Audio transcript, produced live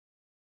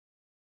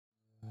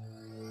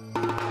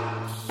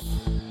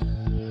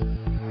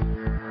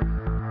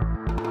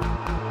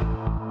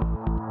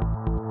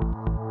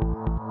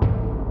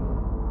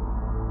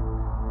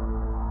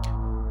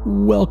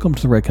Welcome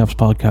to the Red Caps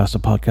Podcast, a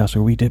podcast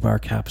where we dip our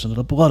caps into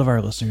the blood of our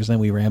listeners and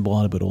we ramble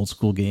on about old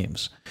school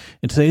games.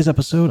 In today's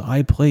episode,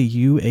 I play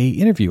you a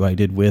interview I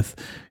did with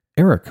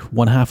Eric,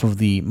 one half of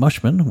the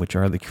Mushmen, which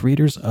are the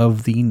creators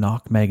of the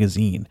Knock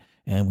magazine,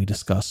 and we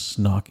discuss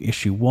Knock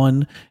Issue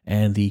 1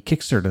 and the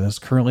Kickstarter that's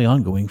currently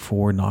ongoing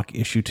for Knock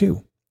Issue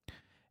 2.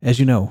 As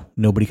you know,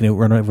 nobody can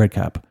outrun a Red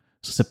Cap,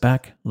 so sit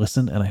back,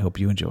 listen, and I hope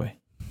you enjoy.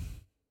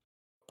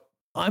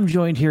 I'm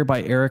joined here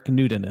by Eric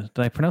Nieudan.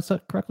 Did I pronounce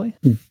that correctly?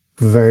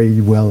 Very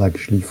well,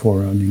 actually,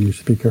 for an English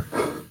speaker.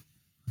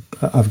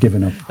 I've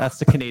given up. That's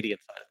the Canadian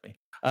side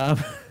of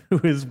me.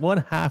 Who is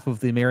one half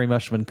of the Merry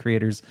Mushman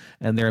creators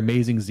and their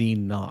amazing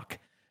zine Knock.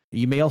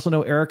 You may also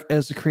know Eric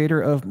as the creator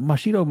of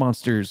Mosquito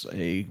Monsters,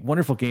 a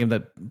wonderful game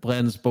that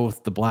blends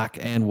both the black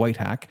and white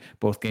hack,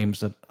 both games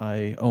that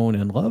I own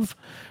and love.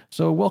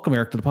 So welcome,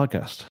 Eric, to the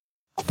podcast.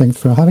 Thanks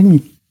for having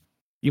me.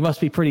 You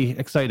must be pretty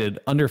excited.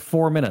 Under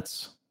 4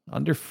 minutes.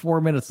 Under 4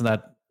 minutes and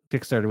that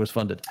Kickstarter was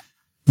funded.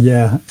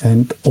 Yeah,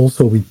 and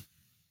also we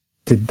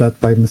did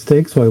that by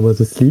mistake, so I was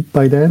asleep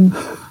by then.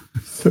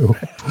 So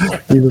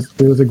it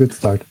was a good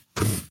start.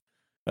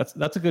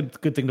 That's a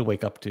good thing to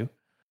wake up to.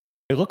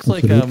 It looks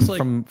like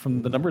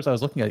from the numbers I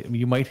was looking at,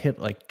 you might hit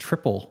like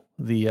triple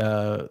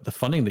the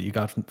funding that you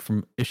got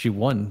from issue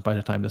 1 by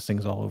the time this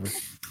thing's all over.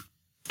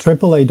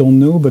 Triple, I don't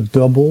know, but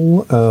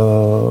double,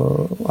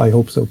 I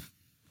hope so.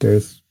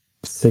 There's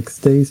 6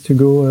 days to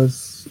go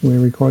as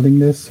we're recording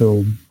this,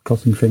 so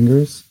crossing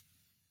fingers.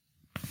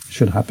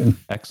 Should happen.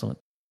 Excellent.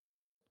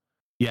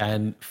 Yeah,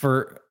 and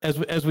for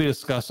as we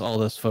discuss all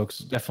this, folks,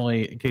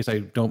 definitely in case I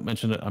don't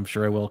mention it, I'm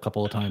sure I will a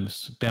couple of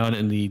times. Down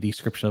in the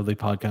description of the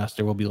podcast,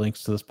 there will be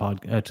links to this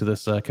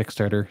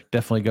Kickstarter.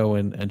 Definitely go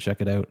and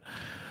check it out.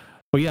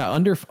 But yeah,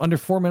 under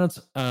 4 minutes,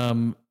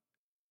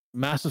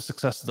 massive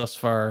success thus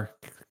far.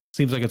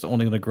 Seems like it's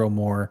only going to grow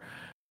more.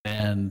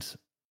 And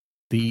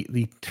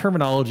the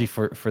terminology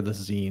for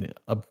this zine,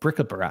 a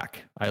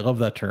bric-a-brac. I love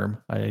that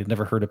term. I had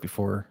never heard it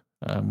before.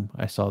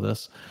 I saw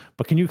this,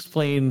 but can you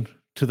explain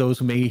to those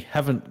who may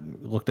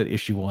haven't looked at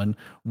issue 1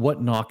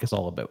 what Knock is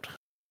all about?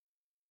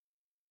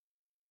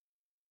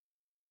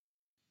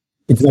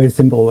 It's very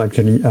simple,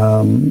 actually.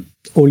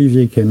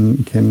 Olivier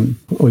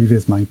Olivier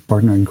is my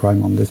partner in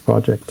crime on this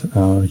project.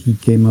 He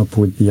came up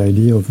with the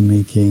idea of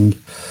making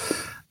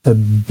a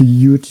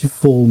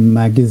beautiful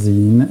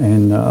magazine,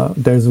 and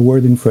there's a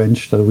word in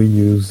French that we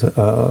use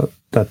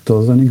that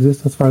doesn't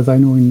exist as far as I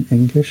know in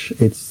English.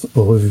 It's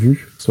revue,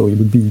 so it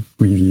would be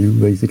review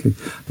basically.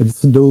 But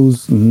it's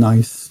those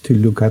nice to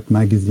look at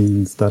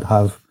magazines that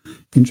have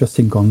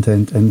interesting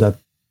content and that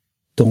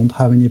don't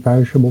have any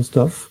perishable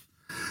stuff.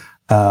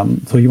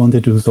 So he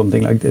wanted to do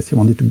something like this. He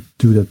wanted to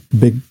do that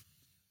big,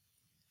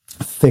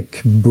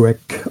 thick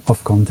brick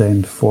of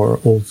content for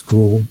old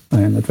school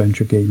and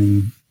adventure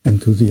gaming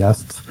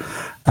enthusiasts,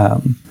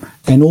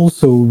 and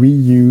also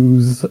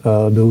reuse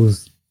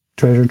those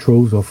treasure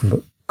troves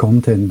of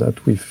content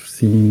that we've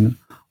seen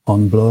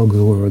on blogs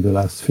over the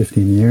last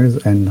 15 years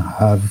and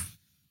have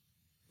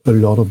a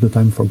lot of the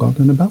time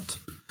forgotten about.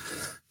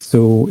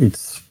 So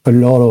it's a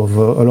lot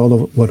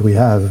of what we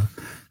have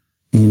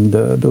in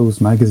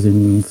those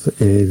magazines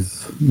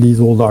is these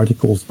old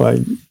articles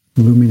by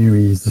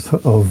luminaries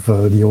of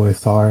the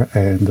OSR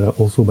and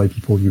also by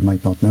people you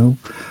might not know,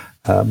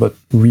 but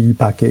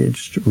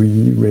repackaged,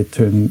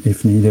 rewritten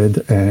if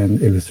needed,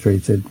 and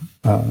illustrated,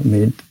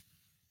 made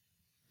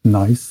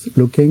nice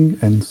looking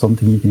and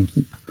something you can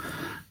keep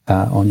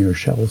on your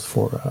shelves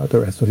for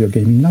the rest of your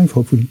gaming life,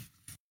 hopefully.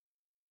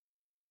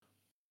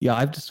 Yeah,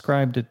 I've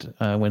described it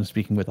when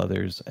speaking with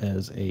others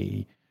as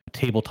a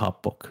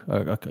tabletop book,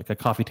 a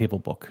coffee table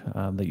book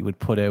that you would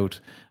put out,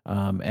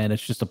 and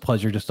it's just a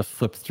pleasure just to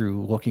flip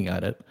through looking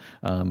at it.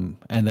 And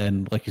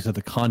then, like you said,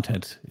 the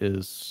content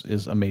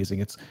is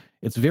amazing.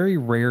 It's very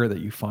rare that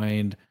you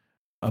find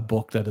a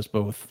book that is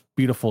both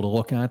beautiful to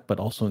look at, but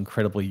also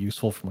incredibly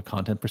useful from a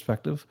content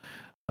perspective.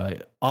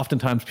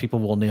 Oftentimes people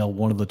will nail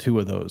one of the two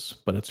of those,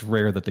 but it's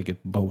rare that they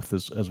get both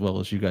as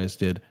well as you guys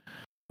did.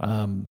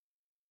 Thank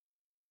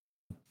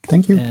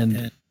you.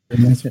 And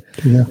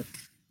yeah.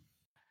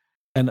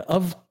 And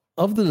of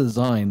the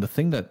design, the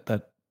thing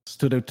that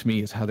stood out to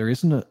me is how there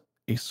isn't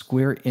a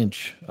square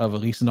inch of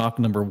at least Knock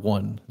number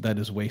 1 that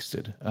is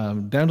wasted,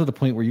 down to the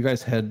point where you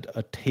guys had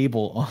a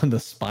table on the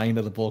spine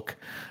of the book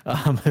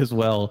as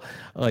well.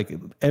 Like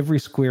every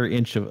square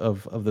inch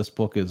of this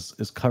book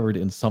is covered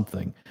in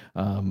something.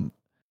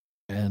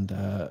 And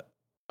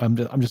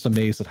I'm just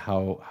amazed at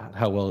how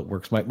well it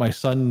works. My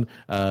son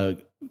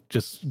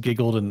just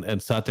giggled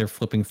and sat there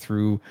flipping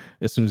through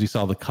as soon as he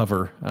saw the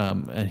cover,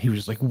 and he was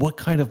just like, "What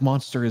kind of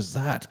monster is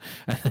that?"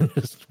 And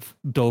just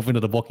dove into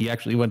the book. He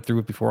actually went through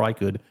it before I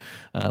could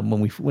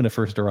when it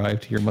first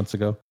arrived here months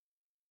ago.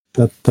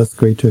 That's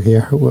great to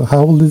hear.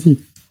 How old is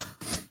he?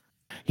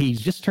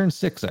 He's just turned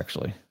 6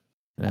 actually,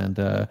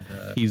 and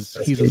he's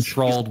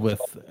enthralled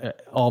with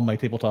all my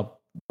tabletop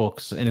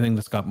books. Anything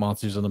that's got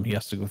monsters in them, he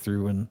has to go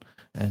through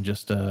and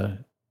just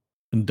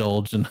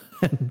indulge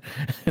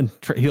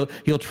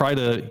he'll try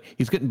to.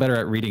 He's getting better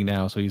at reading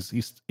now, so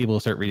he's able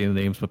to start reading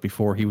the names. But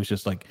before, he was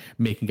just like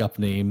making up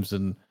names,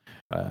 and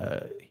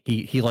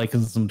he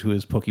likens them to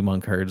his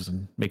Pokemon cards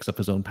and makes up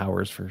his own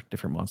powers for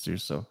different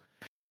monsters. So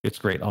it's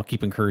great. I'll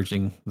keep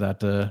encouraging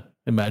that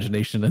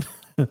imagination, and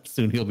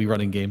soon he'll be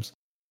running games.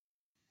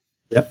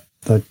 Yep,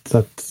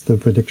 that's the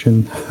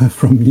prediction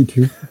from me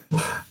too.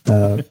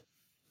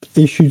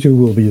 Issue 2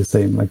 will be the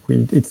same. Like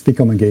it's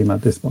become a game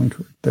at this point.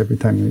 Every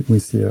time we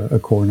see a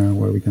corner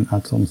where we can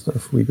add some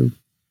stuff, we do.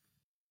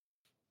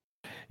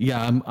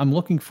 Yeah, I'm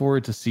looking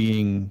forward to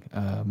seeing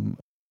how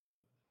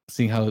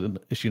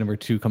issue number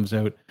 2 comes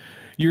out.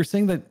 You're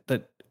saying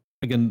that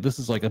again, this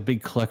is like a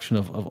big collection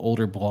of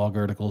older blog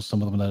articles,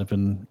 some of them that have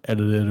been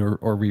edited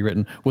or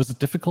rewritten. Was it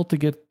difficult to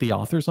get the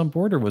authors on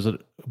board, or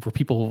were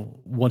people,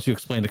 once you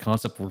explained the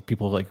concept, were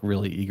people like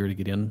really eager to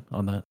get in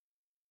on that?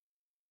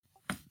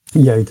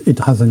 Yeah, it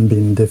hasn't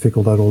been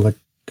difficult at all. Like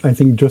I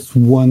think just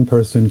one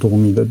person told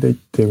me that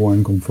they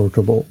weren't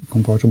comfortable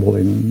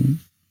in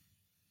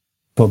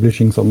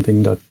publishing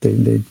something that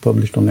they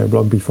published on their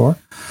blog before.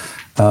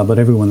 But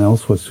everyone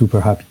else was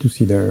super happy to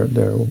see their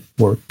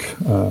work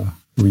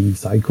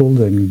recycled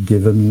and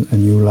given a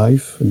new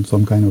life and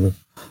some kind of a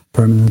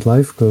permanent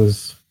life,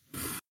 because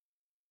you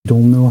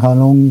don't know how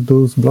long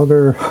those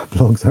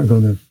blogs are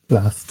going to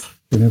last.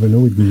 You never know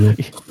with Google.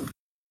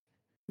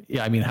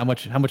 Yeah, I mean, how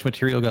much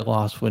material got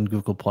lost when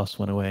Google Plus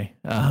went away?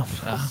 No,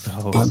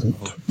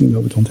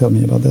 don't tell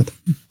me about that.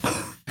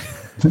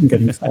 I'm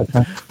getting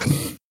sad.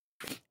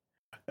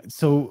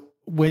 So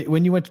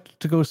when you went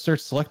to go start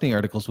selecting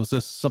articles, was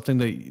this something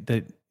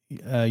that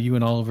you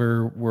and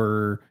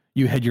Oliver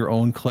you had your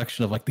own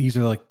collection of like, these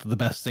are like the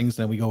best things,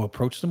 and then we go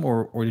approach them,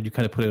 or did you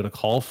kind of put out a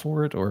call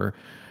for it, or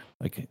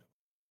like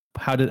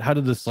how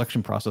did the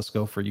selection process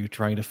go for you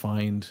trying to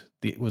find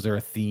was there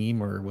a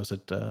theme, or was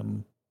it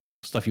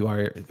stuff you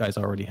guys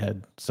already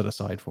had set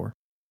aside for?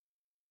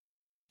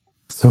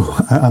 So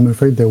I'm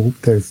afraid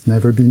there's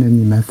never been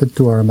any method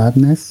to our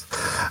madness.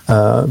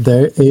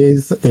 There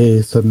is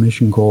a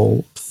submission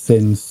call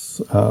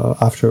since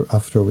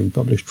after we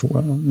published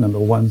number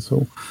 1.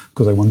 So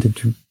because I wanted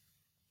to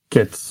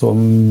get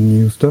some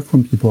new stuff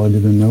from people I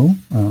didn't know,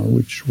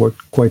 which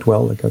worked quite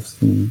well. Like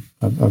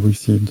I've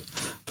received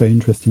very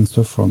interesting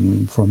stuff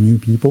from new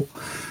people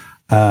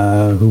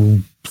who,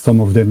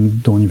 some of them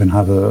don't even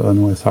have an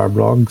OSR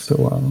blog. So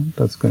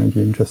that's going to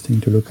be interesting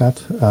to look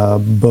at.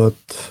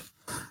 But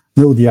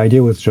no, the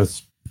idea was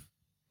just,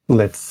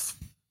 let's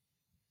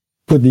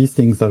put these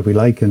things that we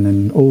like, and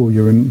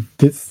then,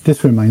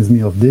 this reminds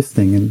me of this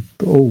thing, and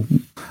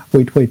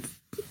wait,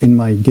 in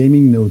my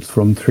gaming notes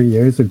from 3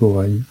 years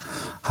ago, I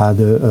had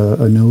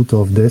a note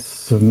of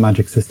this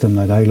magic system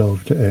that I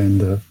loved,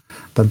 and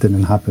that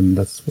didn't happen.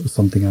 That's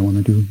something I want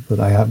to do, but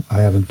I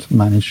haven't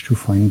managed to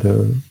find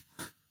the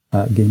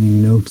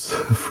gaming notes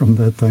from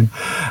that time.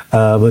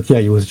 But yeah,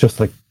 it was just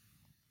like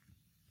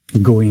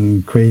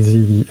going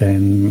crazy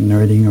and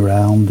nerding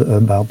around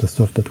about the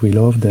stuff that we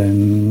loved,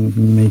 and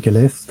make a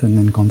list and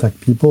then contact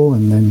people,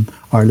 and then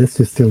our list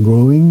is still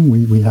growing.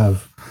 We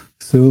have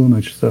so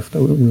much stuff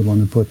that we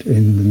want to put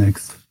in the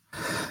next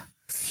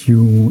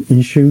few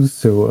issues.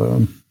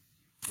 So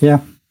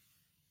yeah,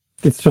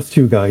 it's just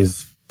you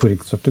guys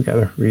putting stuff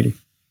together, really.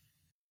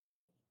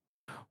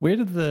 Where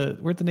did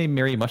the name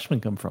Merry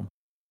Mushman come from?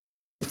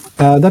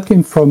 That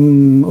came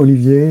from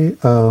Olivier.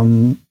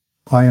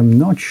 I am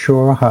not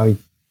sure how it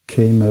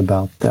came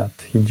about that.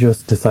 He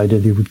just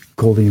decided he would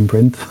call the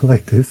imprint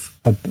like this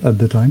at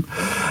the time,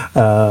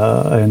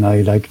 and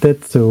I liked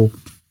it, so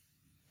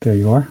there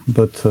you are.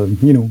 But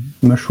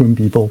mushroom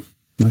people,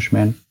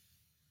 mushmen,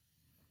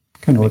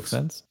 kind of makes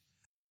sense.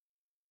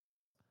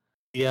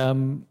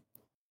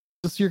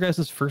 This is your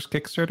guys' first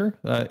Kickstarter,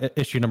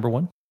 issue number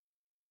 1?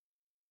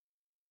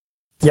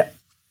 Yeah.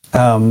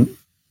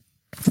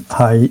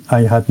 I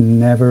had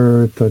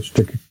never touched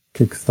a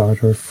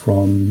Kickstarter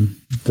from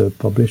the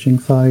publishing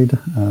side.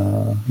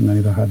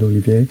 Neither had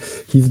Olivier.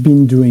 He's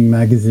been doing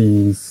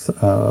magazines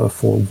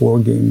for war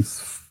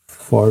games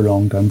for a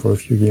long time, for a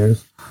few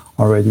years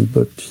already,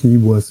 but he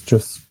was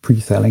just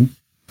pre-selling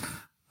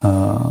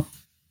and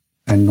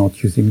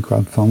not using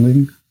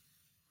crowdfunding.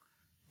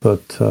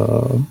 But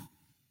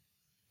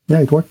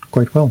yeah, it worked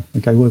quite well.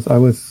 Like I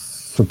was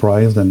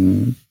surprised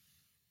and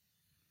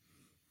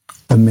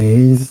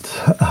amazed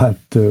at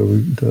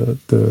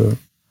the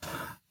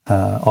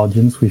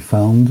audience we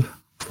found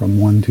from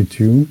 1 to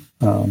 2.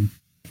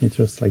 It's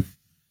just like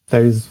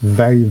there is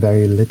very,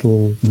 very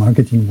little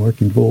marketing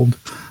work involved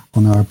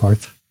on our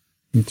part.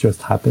 It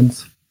just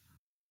happens.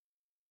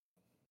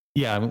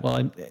 Yeah,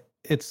 well,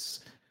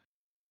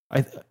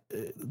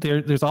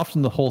 there's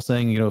often the whole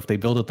saying, if they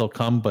build it, they'll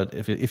come. But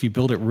if you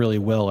build it really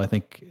well, I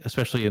think,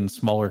 especially in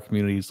smaller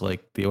communities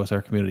like the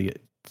OSR community,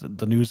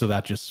 the news of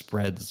that just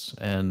spreads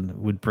and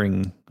would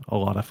bring a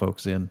lot of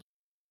folks in.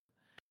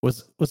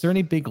 Was there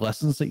any big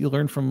lessons that you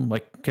learned from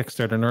like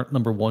Kickstarter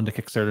number 1 to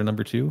Kickstarter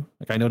number 2?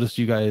 Like I noticed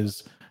you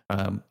guys,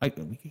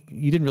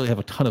 you didn't really have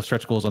a ton of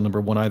stretch goals on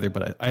number 1 either,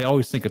 but I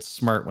always think it's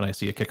smart when I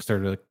see a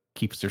Kickstarter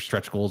keeps their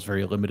stretch goals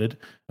very limited,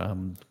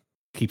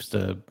 keeps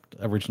the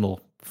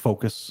original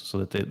focus so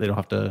that they don't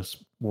have to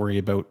worry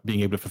about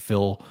being able to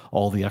fulfill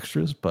all the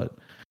extras. But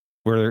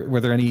were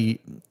there any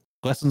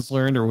lessons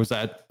learned, or was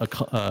that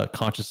a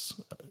conscious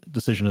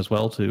decision as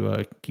well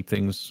to keep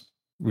things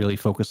really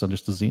focused on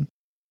just the zine?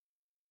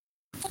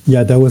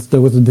 Yeah, that was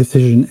a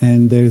decision.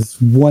 And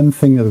there's one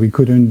thing that we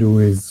couldn't do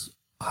is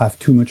have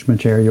too much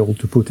material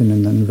to put in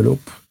an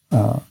envelope,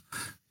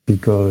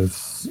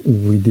 because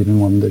we didn't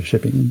want the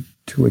shipping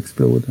to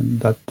explode.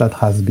 And that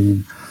has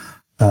been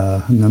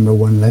number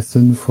one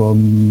lesson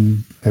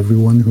from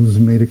everyone who's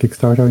made a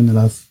Kickstarter in the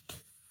last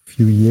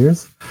few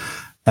years.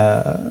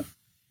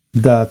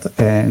 That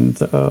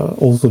and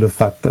also the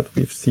fact that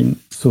we've seen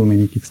so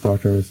many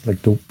Kickstarters, like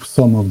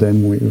some of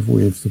them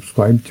we've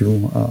subscribed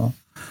to,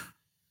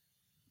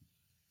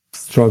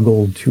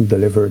 struggle to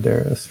deliver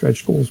their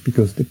stretch goals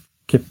because they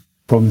kept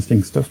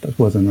promising stuff that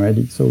wasn't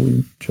ready. So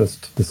we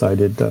just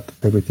decided that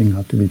everything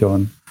had to be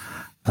done,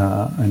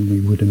 and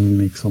we wouldn't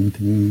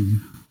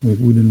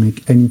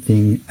make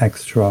anything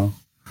extra.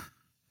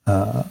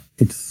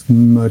 It's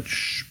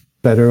much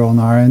better on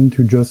our end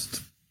to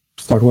just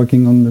start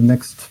working on the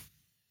next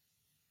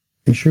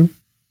issue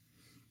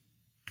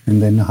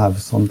and then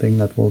have something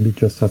that will be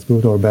just as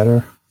good or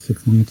better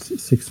 6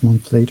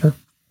 months later.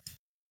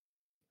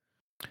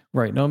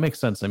 Right. No, it makes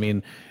sense. I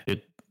mean,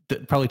 it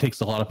probably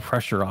takes a lot of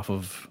pressure off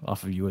of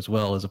you as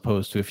well, as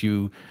opposed to if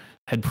you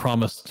had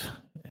promised,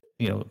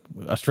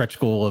 a stretch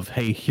goal of,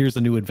 hey, here's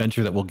a new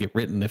adventure that will get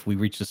written if we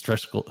reach a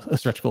stretch goal,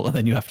 and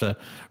then you have to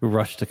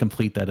rush to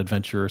complete that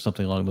adventure or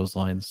something along those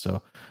lines.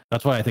 So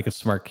that's why I think it's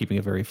smart keeping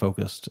it very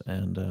focused,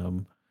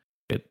 and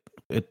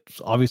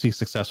it's obviously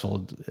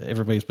successful.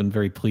 Everybody's been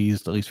very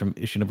pleased, at least from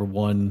issue number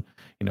 1.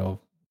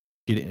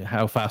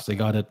 How fast they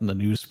got it, and the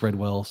news spread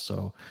well.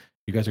 So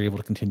you guys are able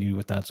to continue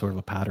with that sort of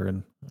a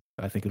pattern.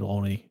 I think it'll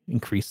only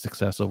increase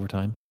success over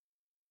time.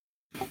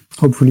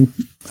 Hopefully.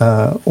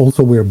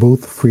 Also, we're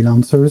both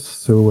freelancers,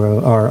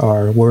 so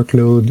our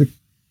workload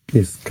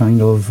is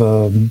kind of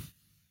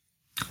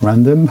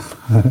random,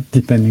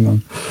 depending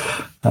on.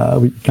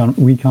 We can't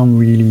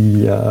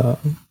really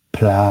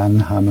plan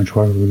how much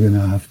work we're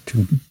gonna have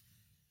to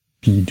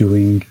be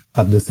doing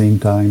at the same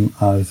time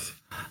as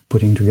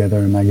putting together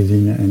a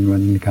magazine and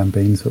running a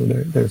campaign. So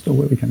there's no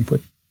way we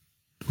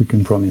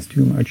can promise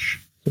too much.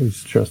 So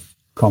it's just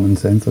common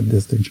sense at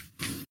this stage.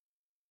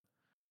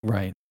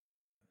 Right.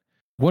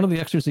 One of the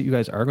extras that you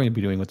guys are going to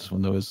be doing with this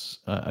one, though, is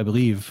I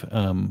believe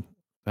I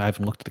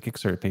haven't looked at the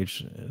Kickstarter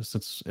page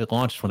since it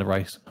launched. Whenever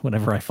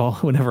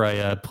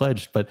I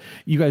pledged, but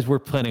you guys were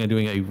planning on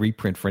doing a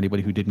reprint for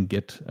anybody who didn't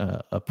get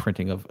a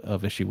printing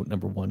of issue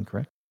number 1,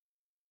 correct?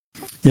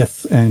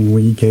 Yes, and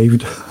we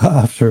caved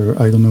after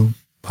I don't know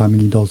how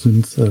many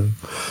dozens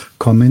of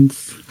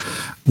comments.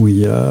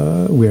 We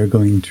are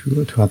going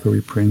to have a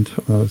reprint,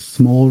 a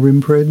small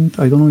reprint.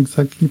 I don't know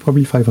exactly,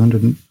 probably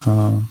 500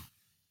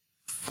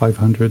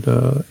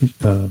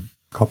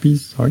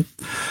 copies. Sorry.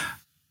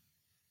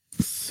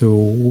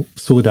 So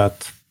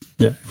that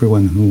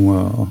everyone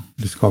who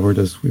discovered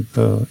us with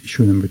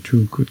issue number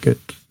 2 could get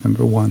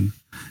number 1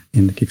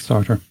 in the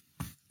Kickstarter.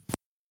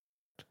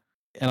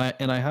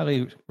 And I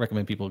highly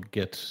recommend people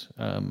get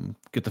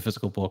the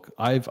physical book.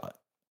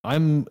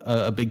 I'm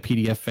a big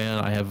PDF fan.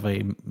 I have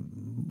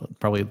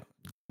probably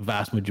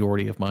vast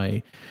majority of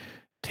my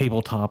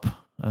tabletop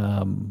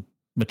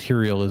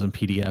material is in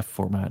PDF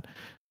format,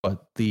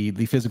 but the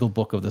physical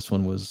book of this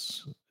one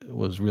was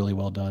really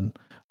well done.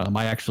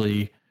 I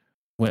actually,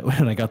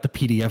 when I got the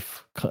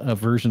PDF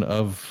version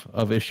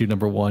of issue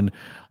number 1,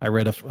 I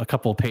read a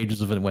couple of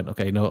pages of it and went,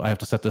 okay, no, I have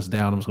to set this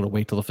down. I'm just going to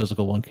wait till the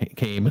physical one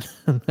came.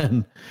 And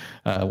then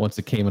once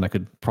it came and I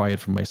could pry it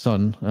from my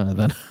son,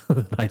 then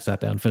I sat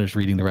down and finished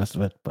reading the rest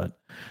of it. But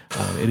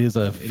it is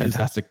a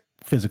fantastic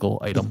physical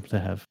item to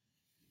have.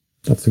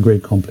 That's a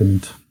great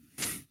compliment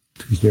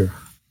to hear.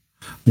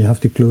 You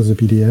have to close the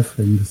PDF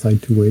and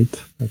decide to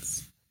wait.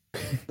 It's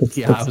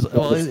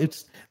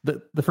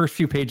the first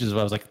few pages.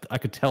 I was like, I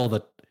could tell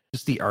that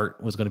just the art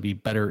was going to be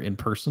better in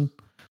person.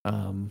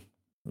 At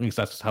least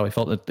that's how I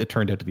felt. It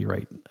turned out to be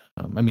right.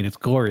 I mean, it's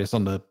glorious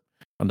on the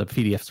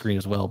PDF screen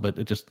as well, but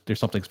there's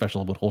something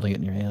special about holding it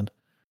in your hand.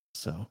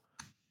 So,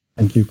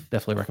 thank you.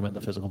 Definitely recommend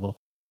the physical book.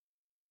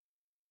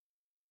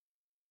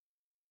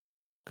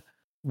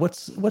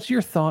 What's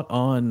your thought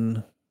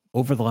on,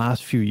 over the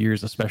last few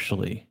years,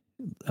 especially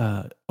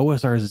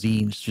OSR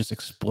zines just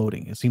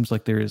exploding? It seems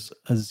like there's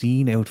a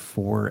zine out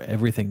for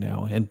everything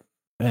now,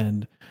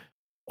 and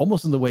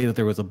almost in the way that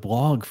there was a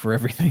blog for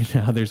everything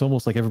now. There's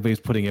almost like everybody's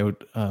putting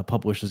out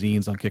published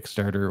zines on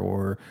Kickstarter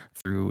or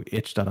through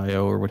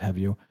itch.io or what have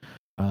you.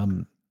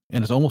 And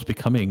it's almost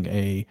becoming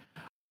a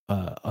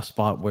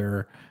spot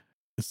where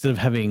instead of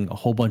having a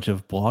whole bunch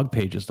of blog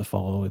pages to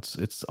follow,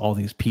 it's all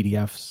these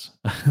PDFs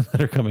that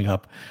are coming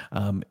up.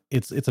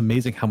 It's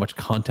amazing how much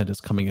content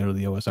is coming out of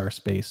the OSR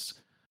space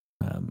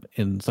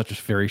in such a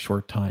very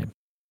short time.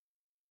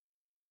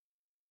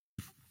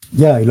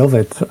 Yeah, I love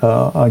it.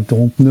 I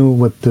don't know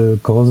what the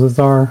causes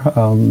are.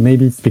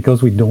 Maybe it's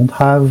because we don't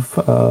have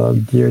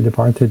dear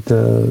departed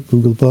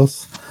Google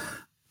Plus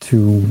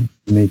to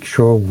make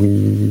sure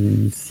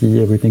we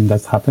see everything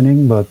that's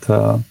happening. But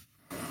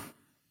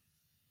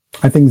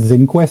I think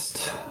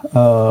ZinQuest,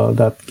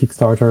 that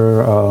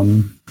Kickstarter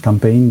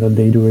campaign that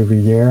they do every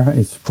year,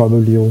 is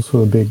probably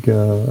also a big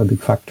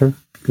factor,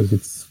 because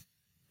it's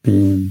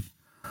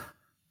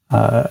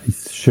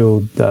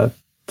showed that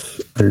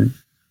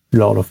a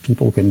lot of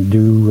people can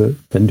do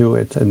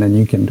it, and then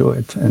you can do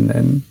it, and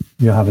then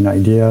you have an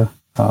idea.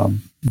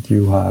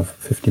 You have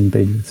 16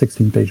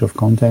 page of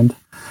content.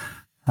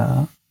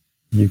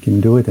 You can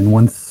do it, and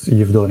once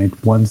you've done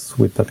it once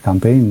with that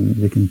campaign,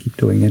 you can keep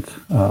doing it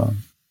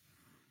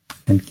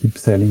and keep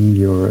selling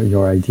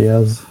your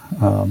ideas.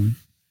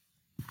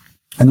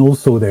 And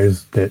also,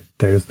 there's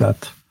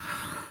that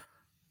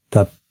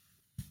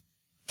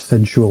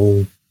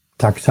sensual,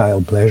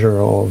 tactile pleasure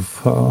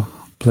of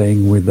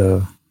playing with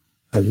a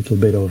little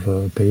bit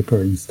of paper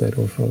instead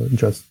of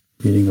just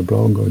reading a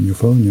blog on your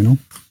phone, you know?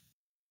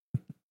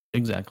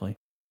 Exactly.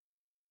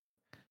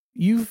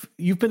 You've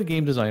been a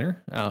game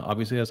designer,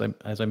 obviously, as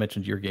I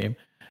mentioned your game,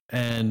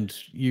 and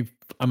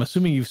I'm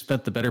assuming you've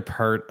spent the better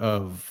part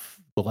of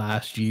the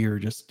last year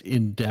just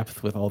in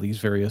depth with all these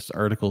various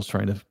articles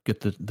trying to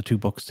get the two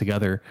books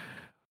together.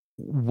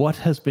 What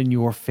has been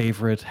your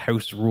favorite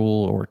house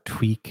rule or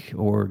tweak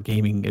or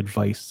gaming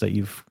advice that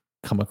you've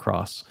come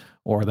across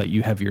or that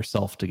you have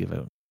yourself to give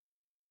out?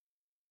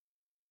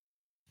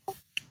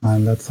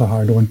 And that's a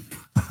hard one.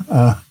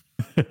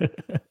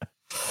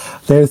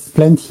 There's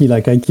plenty.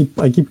 Like I keep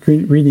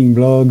reading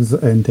blogs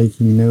and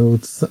taking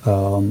notes,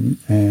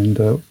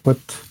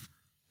 but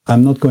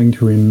I'm not going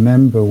to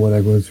remember what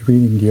I was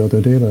reading the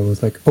other day. But I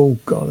was like, oh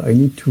god, I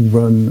need to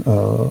run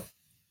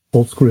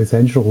Old School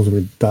Essentials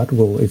with that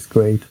rule. It's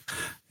great,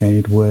 and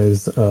it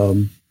was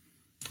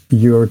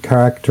your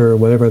character,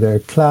 whatever their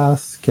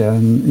class,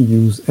 can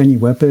use any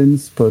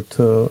weapons, but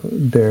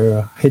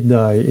their hit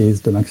die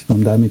is the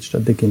maximum damage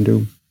that they can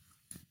do.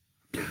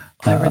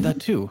 I read that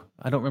too.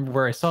 I don't remember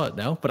where I saw it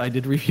now, but I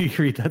did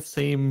read that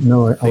same.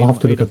 No, I'll have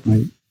to look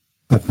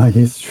at my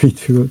history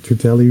to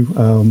tell you.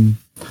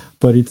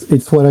 But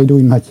it's what I do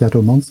in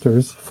Macchiato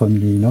Monsters.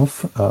 Funnily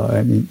enough,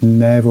 and it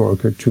never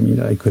occurred to me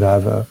that I could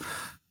have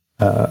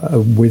a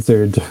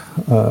wizard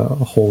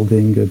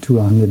holding a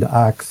 200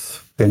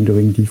 axe and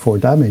doing D4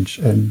 damage,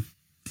 and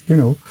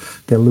they'll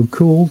look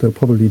cool. They'll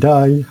probably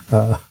die,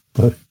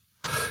 but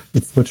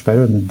it's much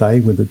better than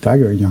dying with a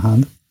dagger in your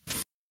hand.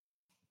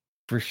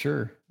 For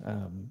sure.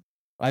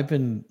 I've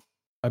been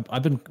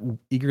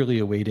eagerly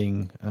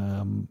awaiting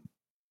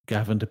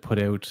Gavin to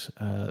put out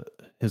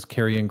his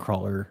Carrion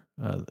Crawler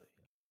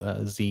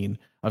zine.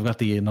 I've got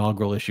the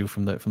inaugural issue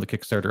from the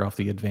Kickstarter off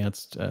the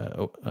advanced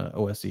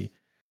OSE.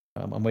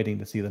 I'm waiting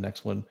to see the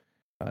next one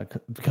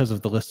because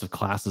of the list of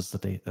classes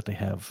that they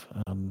have.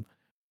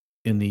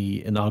 In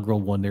the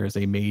inaugural one, there is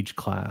a mage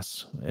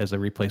class as a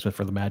replacement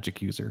for the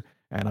magic user,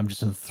 and I'm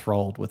just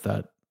enthralled with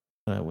that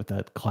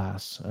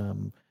class.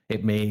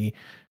 It may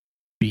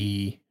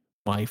be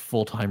my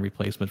full-time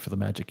replacement for the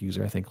magic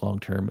user, I think, long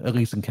term, at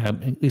least in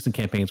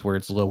campaigns where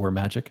it's lower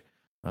magic,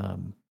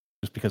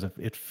 just because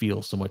it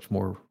feels so much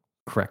more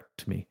correct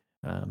to me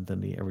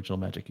than the original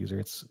magic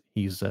user.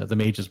 He's the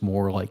mage is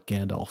more like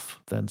Gandalf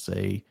than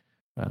say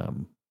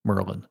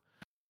Merlin,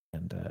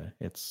 and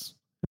it's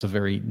a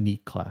very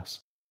neat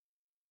class.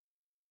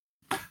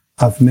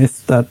 I've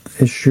missed that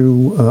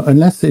issue,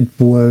 unless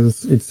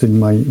it's in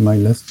my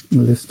list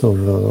of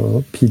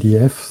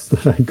PDFs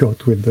that I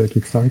got with the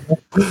Kickstarter,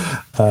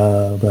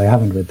 but I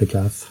haven't read the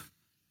class.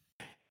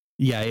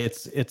 Yeah,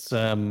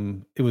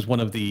 it was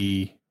one of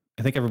the,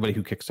 I think everybody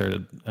who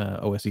kickstarted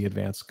OSE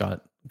Advanced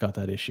got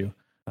that issue.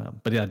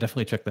 But yeah,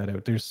 definitely check that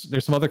out. There's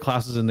some other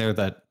classes in there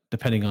that,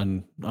 depending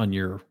on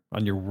your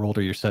world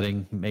or your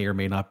setting, may or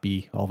may not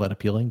be all that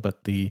appealing.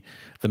 But the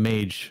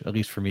mage, at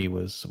least for me,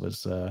 was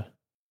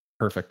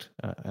perfect,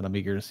 and I'm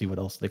eager to see what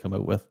else they come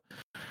out with.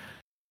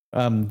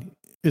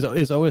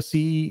 Is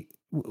OSE,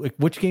 like,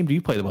 which game do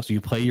you play the most? Do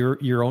you play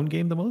your own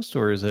game the most,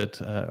 or is it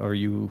are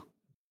you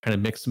kind of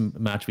mix and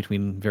match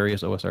between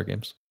various OSR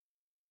games?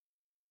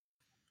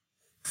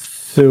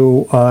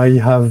 So I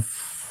have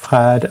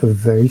had a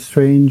very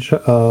strange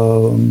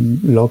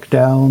lockdown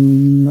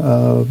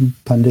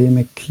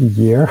pandemic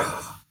year.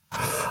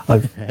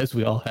 As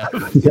we all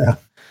have. Yeah.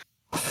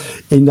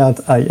 In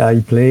that I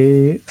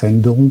play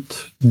and don't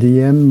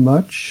DM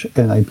much,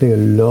 and I play a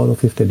lot of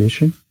 5th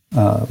edition,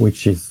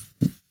 which is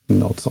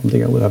not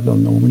something I would have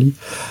done normally.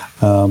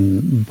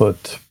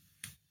 But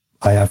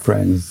I have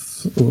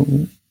friends.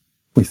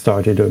 We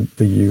started a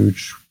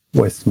huge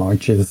West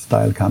Marches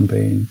style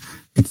campaign.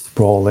 It's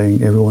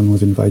sprawling. Everyone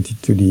was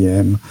invited to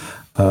DM.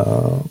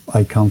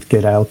 I can't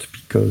get out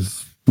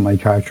because my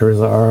characters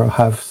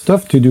have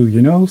stuff to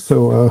do,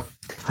 so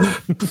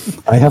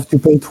I have to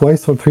play 2 or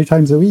 3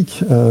 times a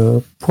week.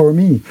 Poor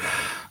me.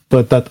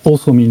 But that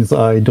also means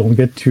I don't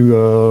get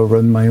to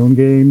run my own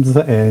games.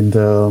 And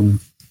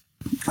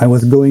I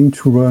was going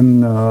to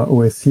run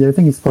OSC. I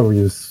think it's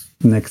probably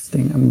next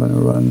thing I'm going to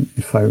run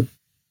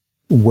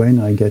when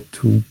I get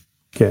to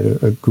get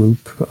a group,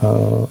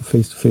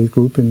 face-to-face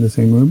group in the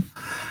same room.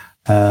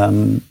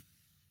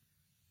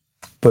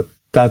 But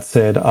that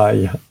said,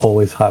 I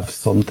always have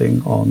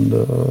something in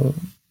the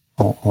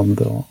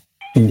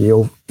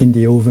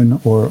oven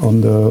or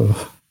on the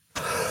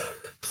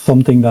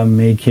something that I'm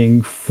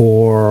making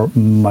for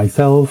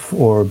myself,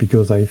 or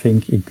because I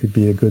think it could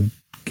be a good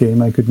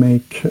game I could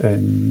make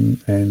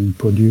and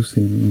produce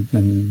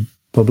and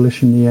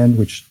publish in the end,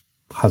 which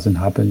hasn't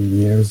happened in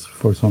years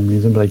for some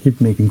reason. But I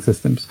keep making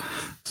systems,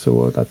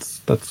 so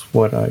that's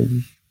what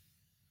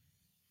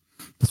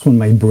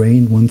my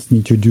brain wants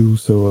me to do.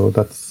 So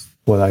that's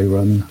what I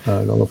run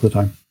a lot of the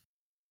time.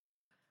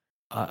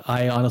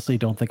 I honestly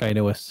don't think I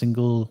know a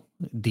single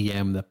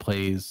DM that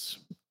plays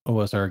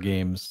OSR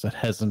games that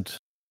hasn't,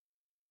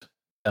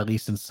 at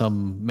least in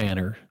some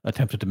manner,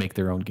 attempted to make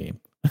their own game.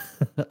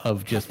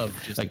 of just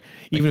like,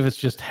 even if it's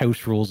just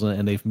house rules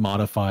and they've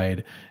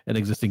modified an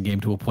existing game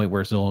to a point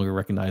where it's no longer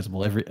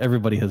recognizable.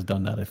 Everybody has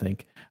done that, I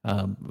think.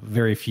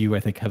 Very few, I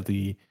think, have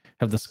the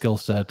skill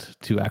set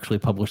to actually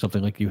publish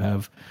something like you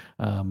have.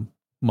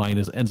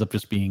 Mine ends up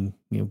just being,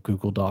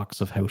 Google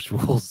Docs of house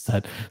rules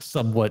that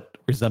somewhat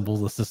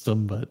resembles the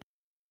system, but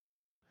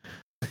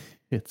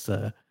it's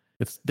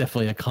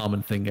definitely a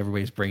common thing.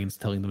 Everybody's brain's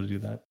telling them to do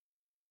that.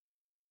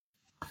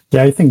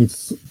 Yeah, I think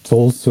it's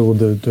also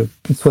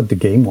it's what the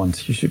game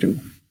wants you to do.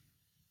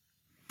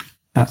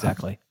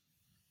 Exactly.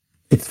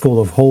 It's full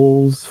of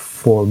holes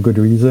for good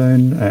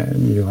reason,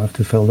 and you have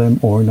to fill them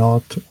or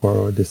not,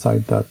 or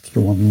decide that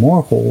you want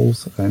more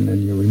holes, and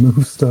then you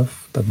remove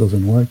stuff that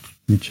doesn't work,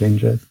 you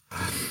change it,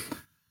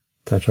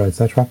 etc.,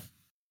 etc.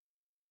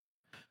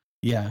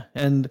 Yeah,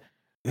 and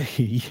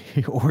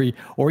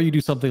or you do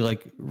something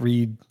like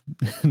read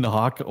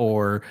Knock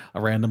or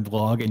a random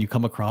blog, and you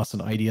come across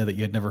an idea that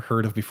you had never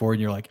heard of before, and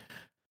you're like,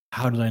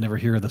 how did I never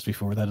hear of this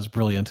before? That is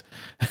brilliant.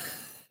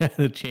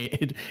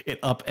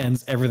 It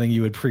upends everything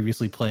you had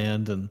previously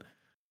planned,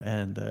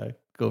 and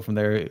go from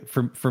there.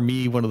 For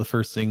me, one of the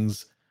first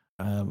things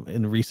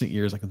in recent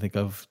years I can think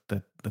of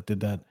that did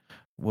that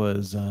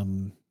was what's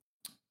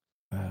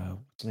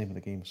the name of the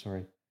game?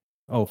 Sorry.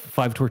 Oh,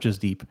 Five Torches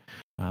Deep.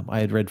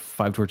 I had read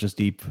Five Torches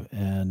Deep,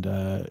 and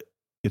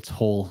its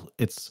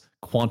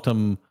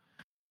quantum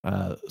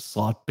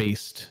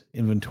slot-based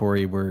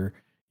inventory where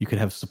you could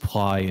have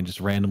supply and just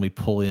randomly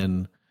pull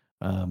in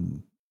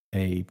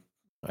a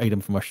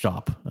item from a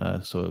shop.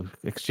 So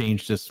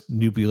exchange this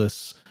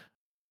nebulous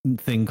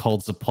thing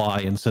called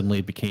supply, and suddenly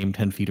it became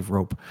 10 feet of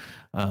rope.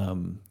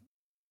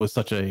 Was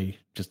such a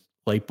just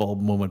light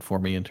bulb moment for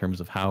me in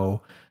terms of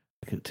how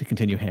to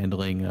continue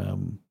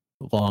handling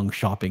long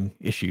shopping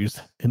issues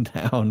in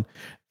town.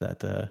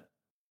 That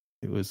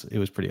it was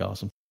pretty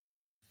awesome.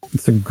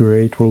 It's a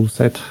great rule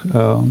set.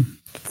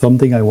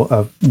 Something I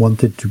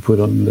wanted to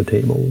put on the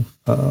table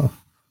a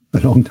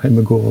long time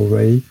ago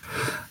already.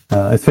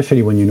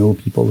 Especially when you know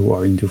people who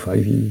are into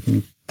 5e, you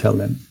can tell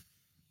them,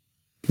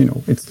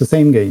 it's the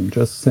same game,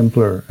 just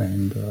simpler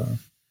and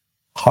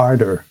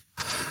harder.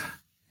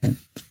 And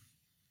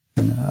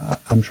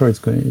I'm sure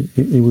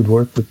it would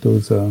work with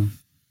those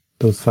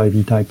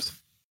 5e types.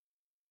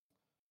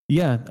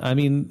 Yeah, I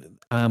mean,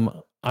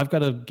 I've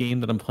got a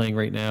game that I'm playing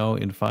right now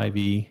in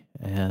 5e,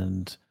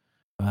 and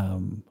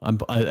I'm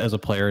as a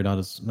player, not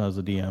as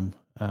a DM.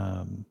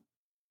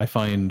 I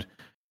find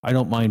I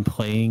don't mind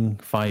playing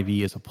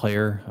 5e as a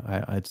player.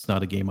 It's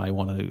not a game I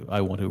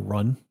want to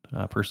run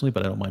personally,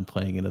 but I don't mind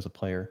playing it as a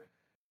player.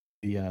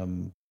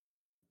 But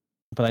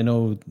I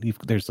know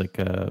there's like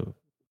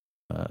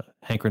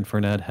Hankrin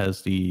Fernad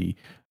has the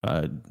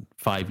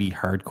 5e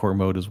hardcore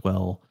mode as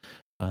well.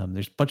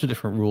 There's a bunch of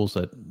different rules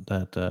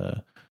that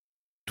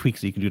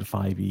tweaks that you can do to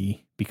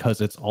 5e, because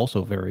it's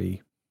also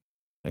very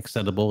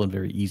extendable and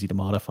very easy to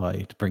modify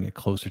to bring it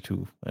closer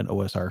to an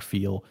OSR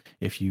feel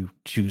if you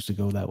choose to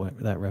go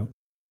that route.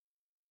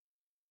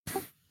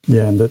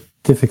 Yeah, and the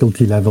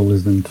difficulty level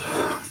isn't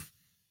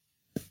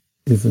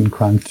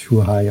cranked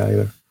too high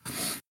either.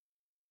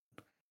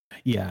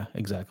 Yeah,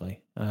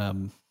 exactly.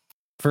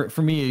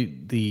 For me,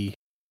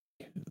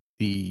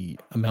 the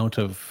amount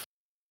of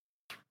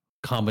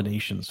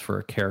combinations for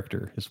a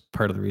character is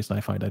part of the reason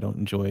I find I don't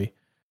enjoy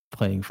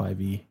playing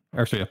 5e,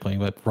 or sorry, not playing,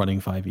 but running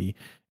 5e,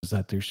 is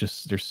that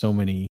there's so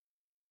many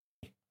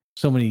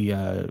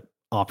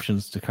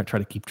options to try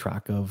to keep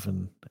track of,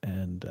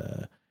 and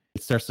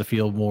it starts to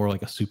feel more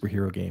like a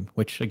superhero game,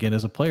 which again,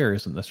 as a player,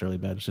 isn't necessarily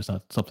bad. It's just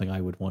not something I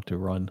would want to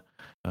run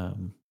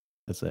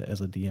as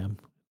a DM,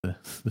 the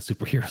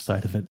superhero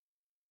side of it.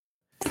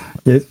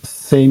 Yeah,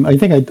 same. I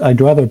think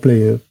I'd rather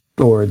play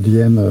or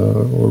DM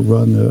or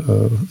run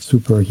a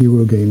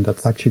superhero game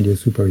that's actually a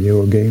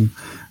superhero game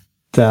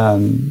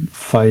than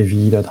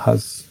 5e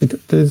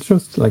that there's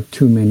just like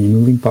too many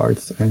moving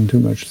parts and too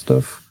much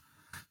stuff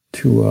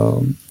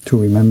to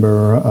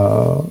remember,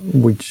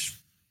 which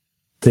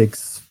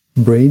takes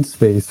brain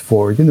space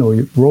for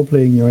role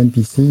playing your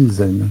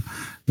NPCs and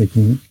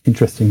making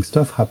interesting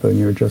stuff happen.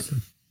 You're just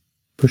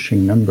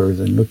pushing numbers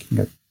and looking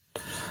at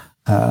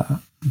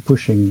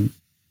pushing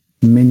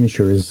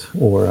miniatures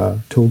or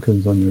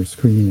tokens on your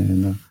screen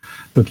and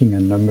looking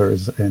at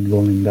numbers and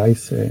rolling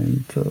dice,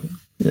 and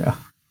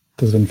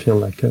doesn't feel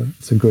like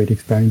it's a great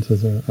experience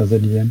as a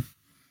DM,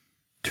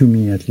 to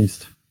me at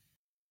least.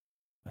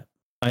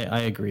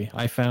 I agree.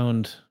 I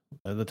found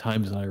the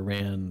times that I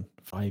ran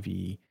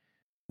 5e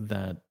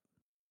that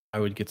I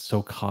would get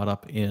so caught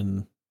up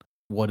in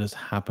what is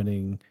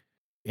happening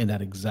in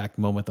that exact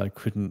moment that I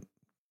couldn't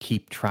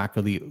keep track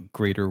of the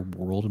greater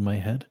world in my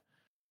head.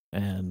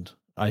 And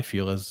I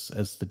feel as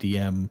the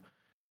DM,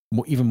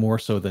 even more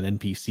so than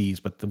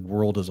NPCs, but the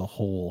world as a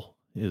whole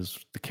is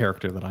the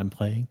character that I'm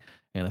playing.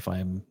 And if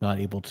I'm not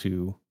able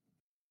to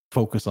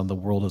focus on the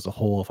world as a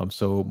whole, if I'm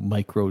so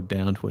microed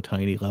down to a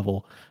tiny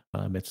level,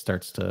 it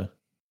starts to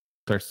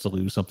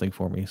lose something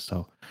for me.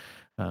 So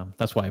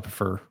that's why I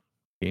prefer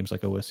games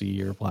like OSE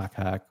or Black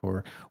Hack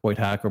or White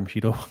Hack or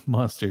Mosquito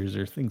Monsters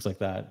or things like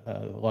that.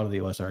 A lot of the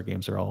OSR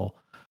games are all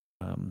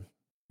a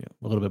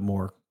little bit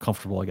more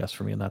comfortable, I guess,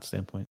 for me in that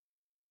standpoint.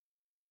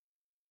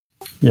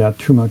 Yeah,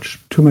 too much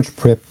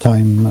prep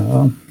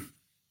time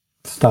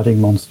starting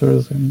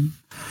monsters and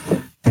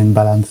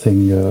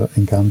balancing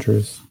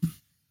encounters.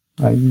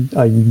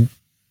 I've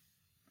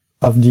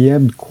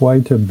DM'd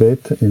quite a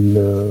bit in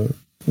the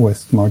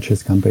West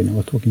Marches campaign I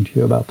was talking to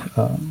you about,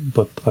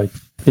 but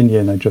in the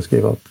end I just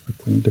gave up.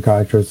 When the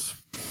characters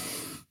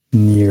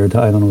neared,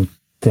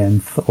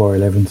 10th or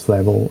 11th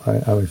level,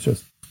 I was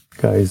just,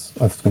 guys,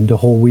 I've spent the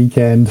whole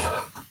weekend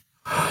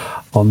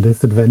on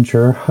this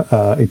adventure.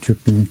 It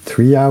took me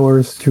 3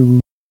 hours to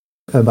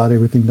about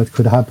everything that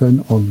could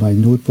happen on my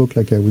notebook,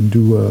 like I would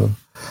do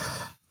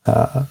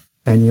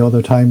any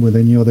other time with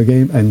any other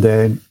game, and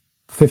then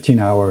 15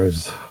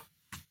 hours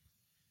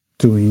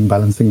doing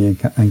balancing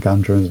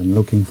encounters and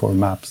looking for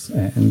maps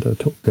and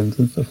tokens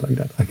and stuff like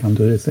that. I can't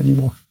do this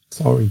anymore.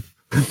 Sorry.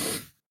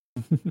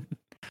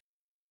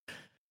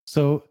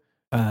 So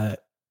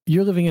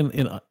you're living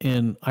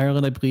in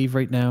Ireland, I believe,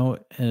 right now,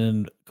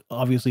 and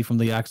obviously from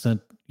the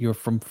accent, you're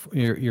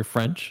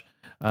French.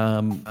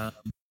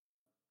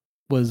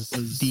 Was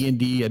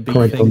D&D a big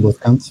Correct thing? on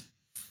both counts.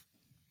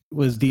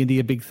 Was D&D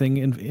a big thing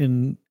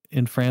in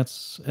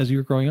France as you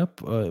were growing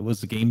up? Was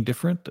the game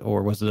different,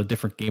 or was it a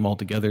different game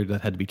altogether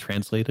that had to be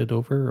translated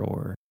over?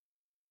 Or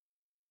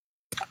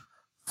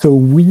so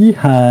we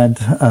had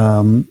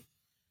the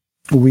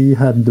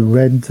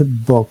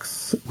red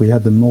box. We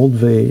had the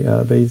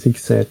Moldve basic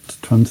set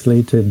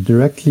translated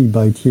directly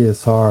by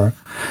TSR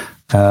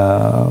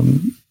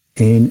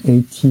in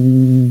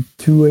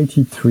 82,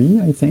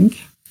 83, I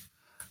think.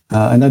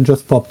 And that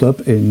just popped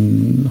up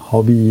in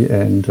hobby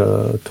and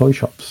toy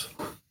shops.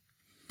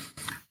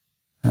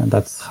 And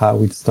that's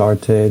how it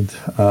started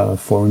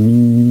for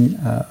me.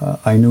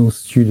 I know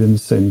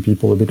students and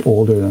people a bit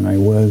older than I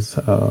was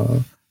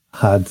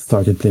had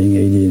started playing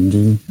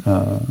AD&D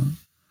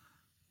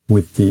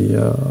with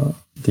the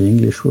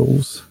English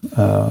rules,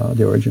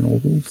 the original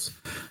rules.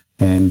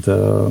 And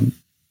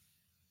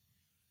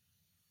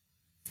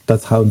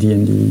that's how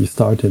D&D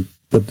started.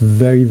 But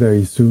very,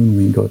 very soon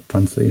we got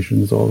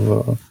translations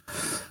of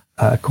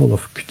Call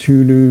of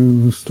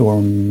Cthulhu,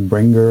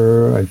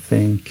 Stormbringer, I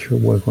think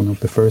was one of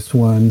the first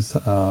ones.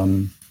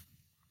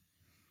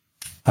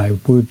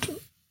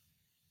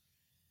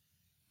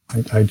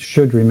 I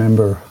should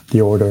remember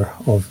the order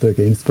of the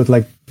games, but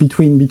like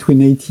between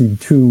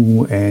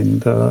 82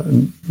 and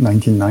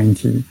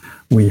 1990,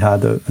 we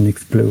had an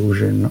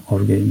explosion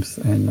of games,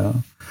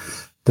 and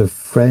the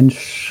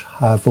French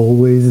have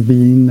always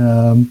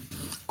been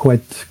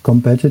quite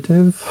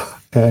competitive,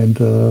 and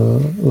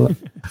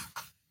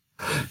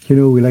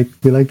we like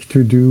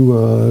to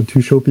do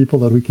to show people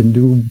that we can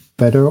do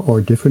better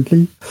or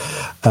differently,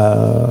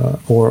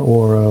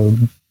 or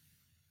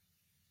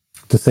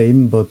the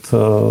same but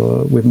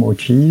with more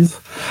cheese.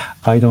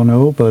 I don't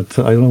know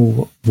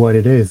what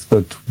it is,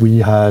 but we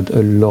had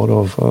a lot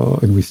of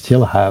and we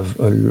still have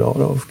a lot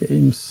of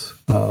games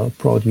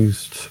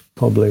produced,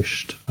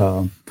 published.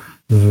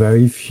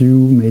 Very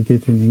few make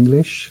it in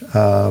English,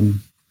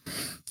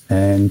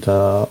 and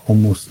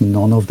almost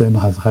none of them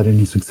has had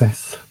any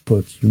success.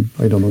 But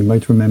I don't know, you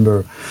might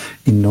remember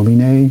in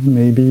Nomine,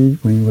 maybe,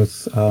 when it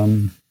was...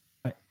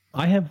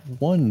 I have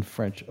one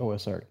French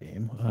OSR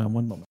game.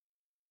 One moment.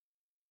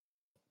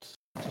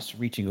 Just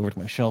reaching over to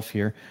my shelf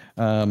here.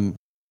 Now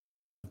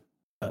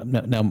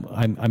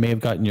I may have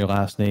gotten your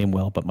last name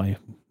well, but my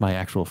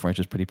actual French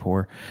is pretty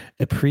poor.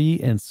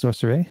 Épris and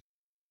Sorcerer,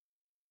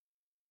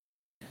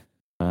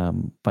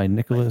 by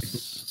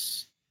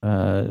Nicolas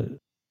Dassault,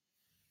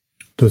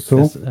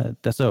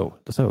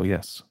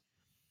 yes.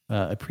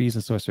 Épris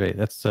and Sorcerer.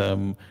 That's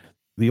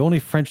the only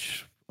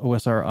French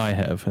OSR I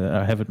have.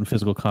 I have it in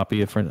physical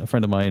copy. A friend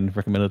of mine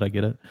recommended I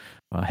get it.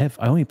 I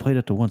only played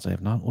it once. I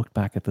have not looked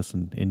back at this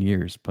in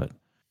years, but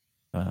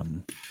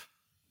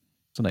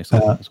it's a nice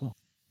game as well.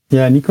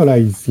 Yeah,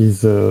 Nicolas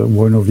is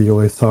one of the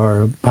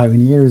OSR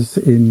pioneers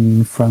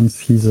in France.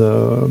 He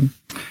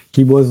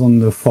was on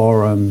the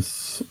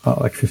forums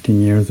like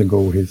 15 years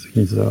ago. His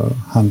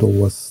handle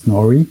was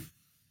Snorri,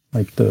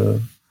 like the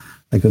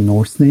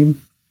Norse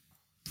name.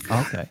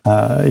 Okay.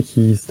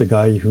 He's the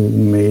guy who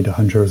made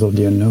Hunters of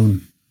the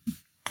Unknown.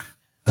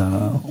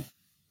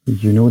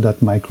 You know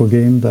that micro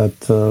game that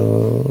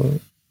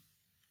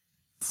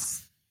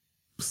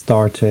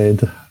sparked,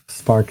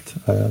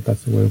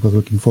 that's the word I was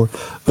looking for,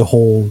 a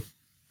whole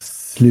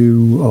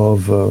slew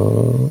of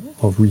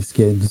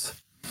reskins.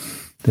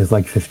 There's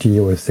like 50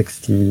 or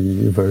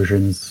 60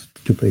 versions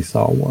to play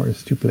Star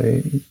Wars, to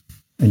play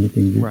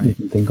anything you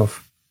can think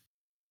of.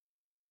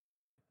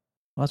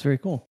 Well, that's very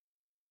cool.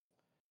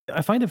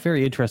 I find it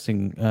very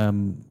interesting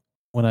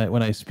when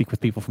I speak with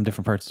people from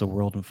different parts of the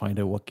world and find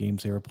out what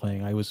games they were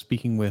playing. I was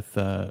speaking with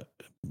on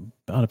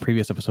a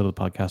previous episode of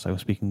the podcast. I was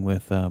speaking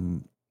with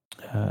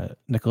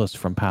Nicholas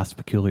from Paths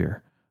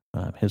Peculiar,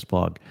 his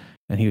blog,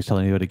 and he was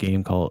telling me about a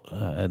game called.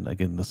 And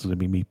again, this is going to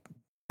be me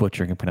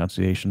butchering a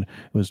pronunciation.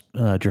 It was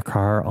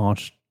Drakar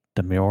Ange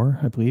de Meur,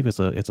 I believe. It's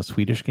a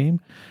Swedish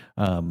game,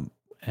 and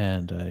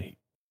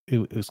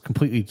it was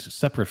completely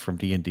separate from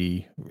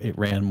D&D. It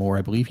ran more,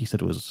 I believe he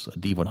said it was a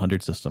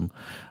D100 system.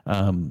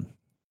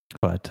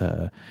 But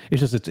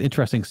it's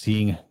interesting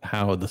seeing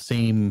how the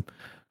same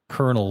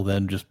kernel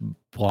then just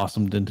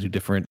blossomed into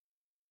different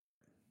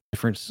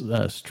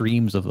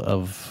streams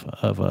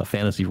of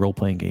fantasy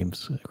role-playing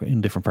games in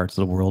different parts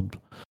of the world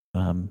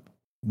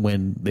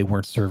when they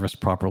weren't serviced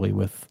properly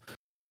with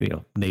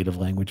native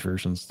language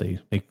versions. They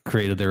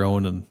created their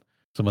own, and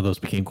some of those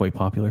became quite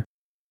popular.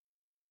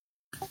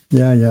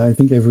 Yeah. I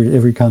think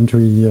every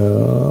country,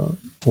 or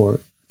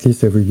at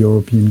least every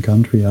European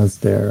country, has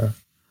their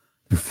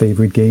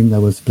favorite game that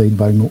was played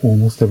by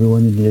almost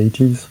everyone in the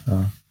 80s.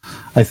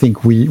 I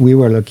think we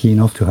were lucky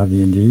enough to have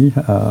D&D,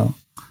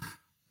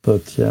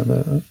 but yeah,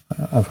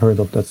 I've heard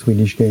of that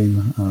Swedish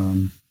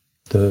game.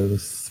 The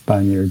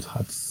Spaniards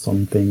had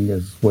something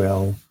as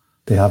well.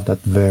 They have that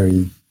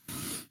very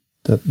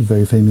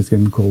famous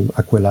game called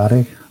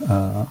Aquelarre.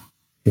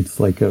 It's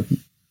like a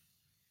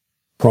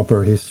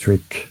proper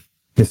historical,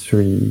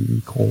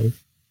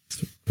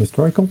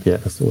 yeah,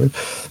 that's the word.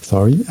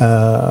 Sorry.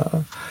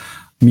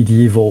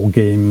 Medieval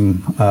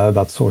game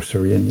about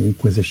sorcery and the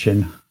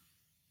Inquisition.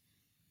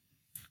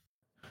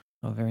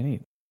 Oh, very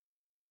neat.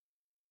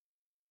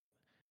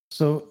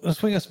 So let's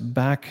bring us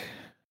back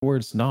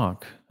towards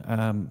Knock.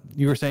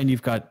 You were saying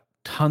you've got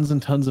tons and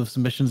tons of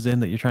submissions in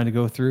that you're trying to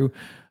go through.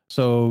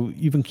 So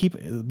you've been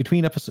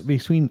between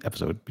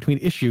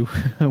issue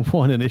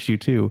 1 and issue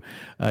 2.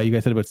 You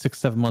guys said about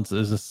 6-7 months.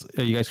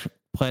 Are you guys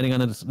planning on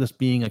this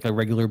being like a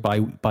regular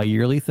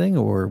bi-yearly thing,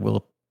 or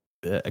will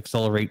it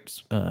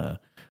accelerate to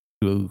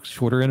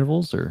shorter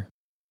intervals? Or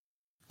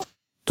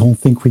don't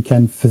think we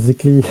can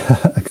physically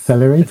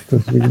accelerate,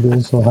 because we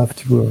also have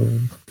to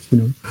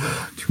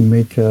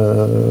make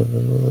a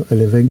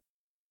living.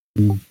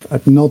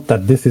 Not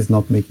that this is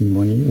not making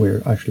money.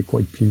 We're actually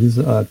quite pleased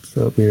at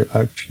we're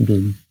actually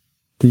being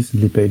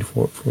decently paid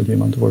for the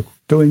amount of work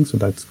we're doing, so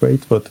that's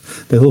great. But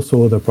there's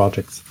also other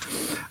projects.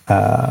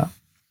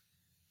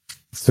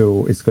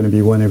 So it's going to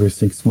be one every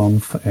 6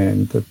 months,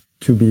 and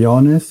to be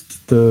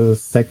honest, the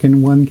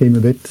second one came a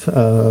bit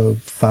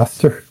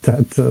faster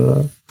than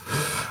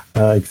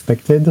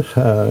expected.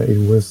 It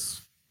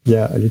was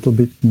a little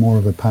bit more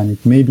of a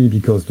panic, maybe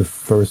because the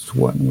first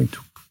one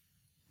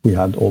we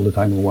had all the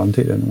time we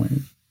wanted,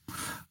 and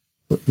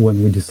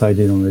when we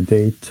decided on a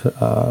date,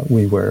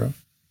 we were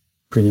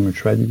pretty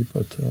much ready.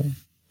 But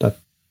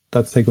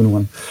that second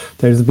one,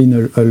 there's been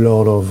a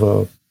lot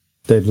of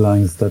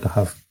deadlines that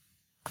have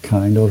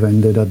kind of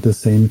ended at the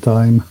same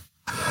time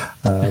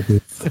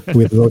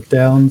with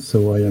lockdown.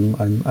 So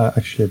I'm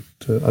actually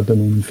at the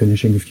moment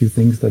finishing a few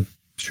things that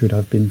should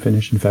have been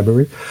finished in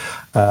February.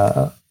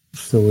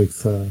 So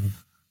it's been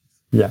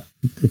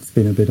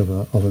a bit of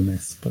a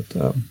mess, but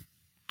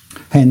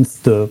hence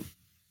the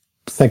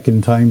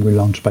second time we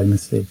launched by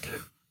mistake,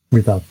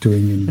 without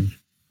doing any,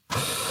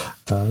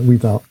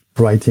 without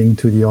writing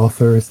to the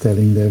authors,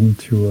 telling them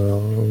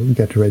to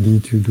get ready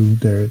to do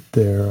their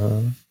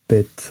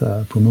bit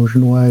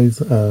promotion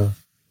wise.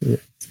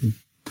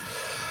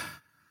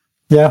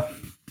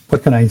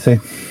 What can I say?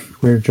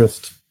 We're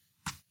just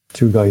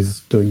two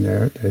guys doing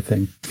their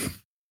thing.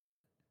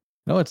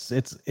 No, it's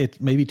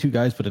maybe two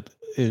guys, but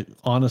it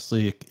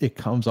honestly it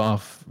comes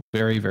off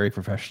very, very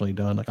professionally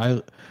done. Like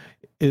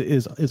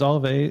is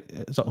Oliver?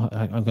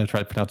 I'm going to try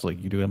to pronounce it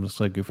like you do. I'm just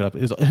going to goof it up.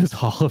 Is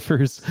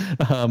Oliver's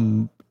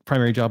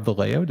primary job the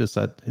layout? Is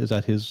that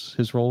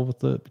his role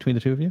between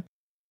the two of you?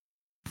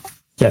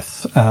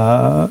 Yes,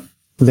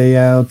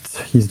 layout.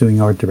 He's doing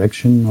art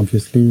direction.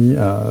 Obviously,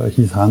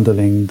 he's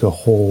handling the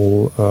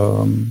whole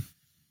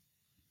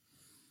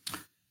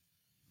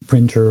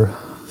printer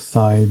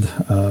side.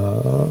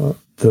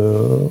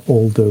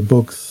 All the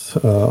books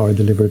are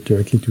delivered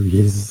directly to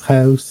his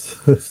house,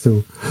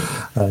 so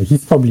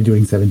he's probably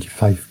doing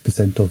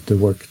 75% of the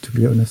work. To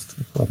be honest,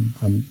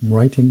 I'm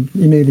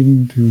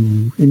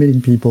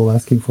emailing people,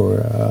 asking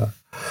for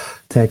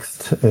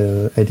text,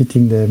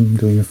 editing them,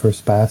 doing a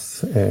first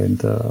pass,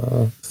 and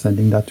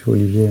sending that to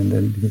Olivier, and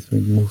then he's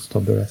doing most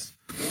of the rest.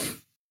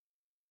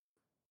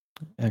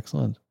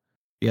 Excellent.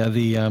 Yeah,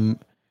 I'm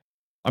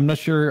not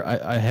sure.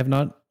 I have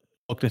not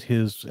looked at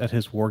his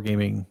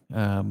wargaming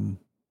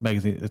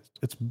magazine.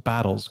 It's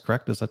Battles,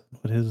 correct? Is that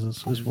what his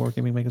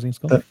wargaming magazine's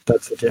called?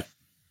 That's it. Yeah.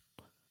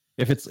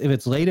 If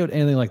it's laid out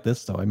anything like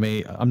this, though,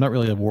 I'm not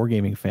really a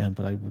wargaming fan,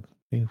 but I would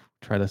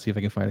try to see if I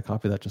can find a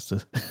copy of that just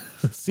to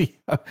see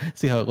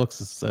how it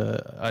looks. It's,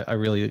 I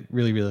really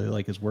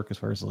like his work as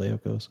far as the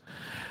layout goes.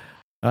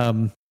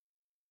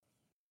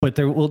 But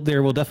there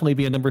will definitely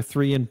be a number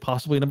 3 and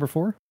possibly a number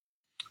 4.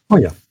 Oh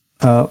yeah,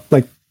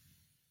 like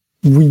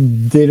we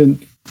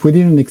didn't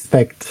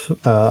expect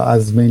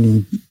as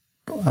many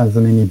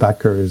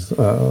backers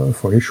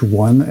for issue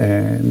 1,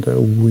 and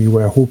we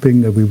were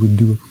hoping that we would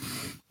do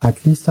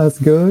at least as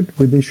good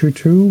with issue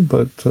 2.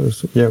 But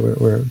so, yeah,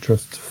 we're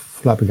just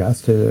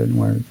flabbergasted, and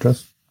we're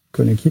just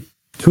going to keep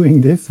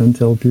doing this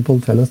until people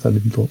tell us that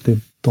they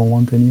don't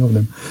want any of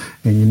them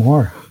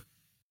anymore.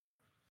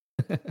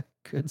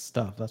 Good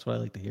stuff. That's what I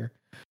like to hear.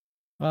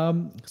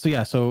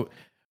 So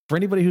for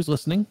anybody who's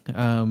listening,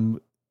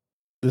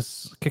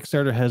 this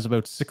Kickstarter has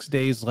about 6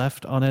 days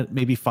left on it,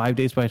 maybe 5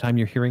 days by the time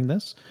you're hearing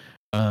this.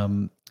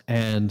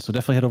 And so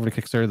definitely head over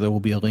to Kickstarter. There will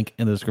be a link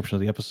in the description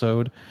of the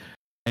episode.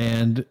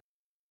 And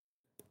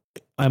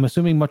I'm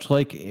assuming, much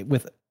like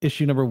with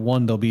issue number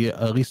 1, there'll be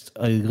at least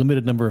a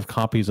limited number of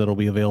copies that'll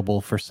be available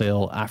for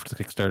sale after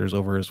the Kickstarter is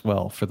over as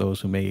well, for those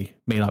who may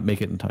not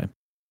make it in time.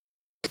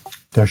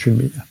 There should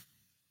be.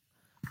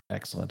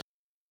 Excellent.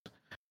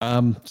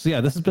 So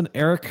yeah, this has been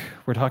Eric.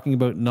 We're talking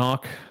about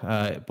Knock.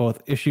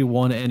 Both issue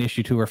 1 and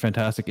issue 2 are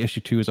fantastic. Issue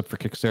 2 is up for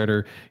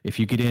Kickstarter. If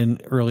you get in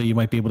early, you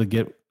might be able to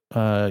get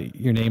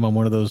your name on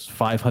one of those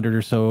 500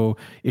 or so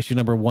issue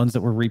number 1s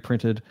that were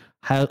reprinted.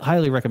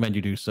 Highly recommend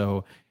you do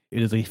so.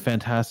 It is a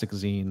fantastic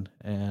zine,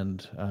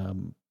 and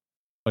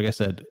like I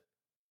said,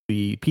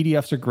 the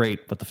PDFs are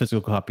great, but the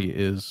physical copy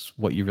is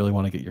what you really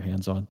want to get your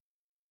hands on.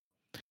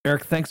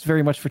 Eric, thanks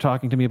very much for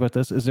talking to me about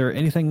this. Is there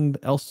anything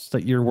else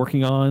that you're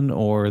working on,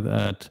 or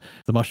that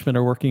the Mushmen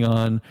are working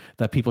on,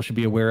 that people should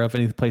be aware of?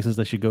 Any places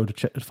they should go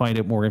to find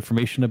out more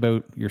information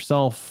about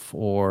yourself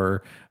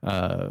or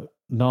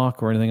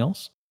Knock or anything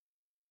else?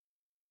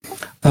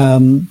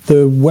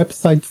 The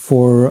website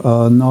for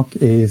Knock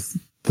is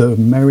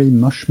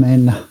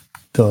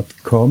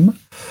themerrymushmen.com.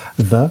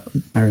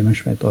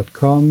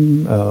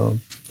 themerrymushmen.com.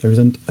 There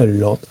isn't a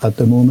lot at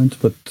the moment,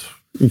 but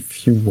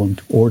if you want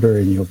to order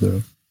any of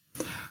the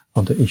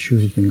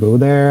issues, you can go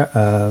there.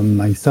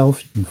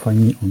 Myself, you can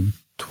find me on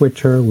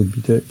Twitter, would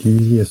be the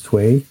easiest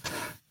way.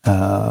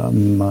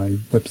 My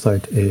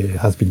website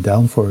has been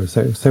down for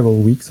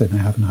several weeks, and I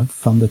haven't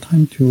found the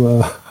time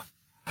to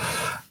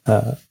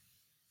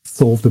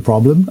solve the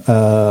problem.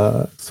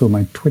 So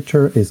my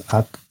Twitter is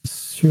at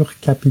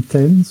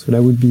surcapitaine, so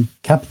that would be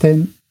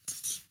captain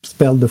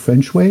spelled the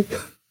French way,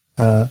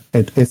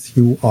 and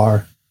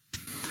SUR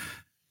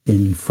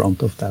in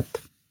front of that.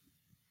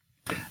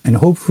 And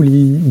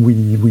hopefully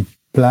we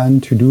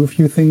plan to do a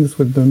few things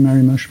with the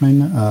Merry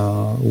Mushmen.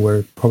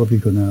 We're probably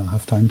going to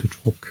have time to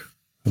talk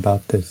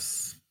about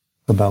this,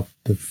 about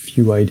the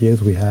few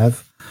ideas we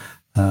have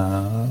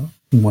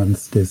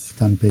once this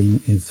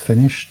campaign is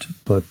finished.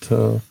 But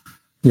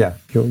yeah,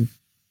 you'll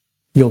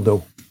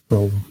know.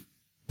 We'll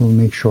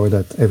make sure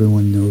that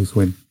everyone knows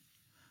when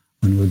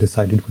we've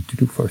decided what to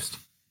do first.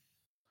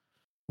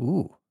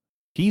 Ooh,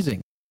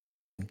 teasing.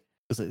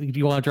 Do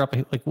you want to drop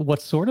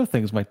what sort of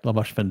things might the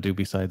Mushmen do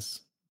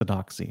besides the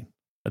Knock scene?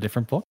 A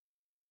different book?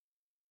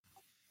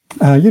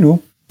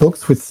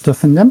 Books with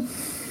stuff in them.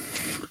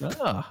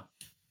 Ah,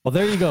 well,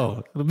 there you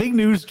go. The big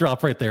news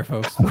drop right there,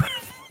 folks.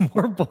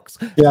 More books,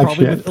 yeah,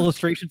 probably with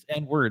illustrations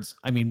and words.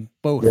 I mean,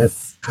 both.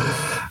 Yes.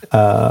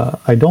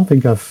 I don't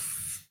think either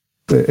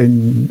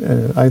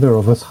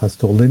of us has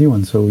told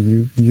anyone. So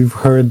you've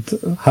heard,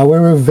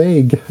 however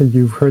vague,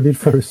 you've heard it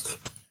first.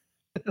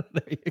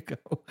 There you go.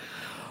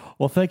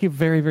 Well, thank you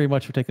very, very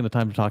much for taking the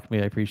time to talk to me.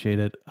 I appreciate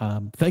it.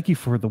 Thank you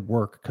for the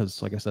work,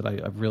 because, like I said,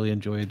 I've really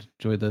enjoyed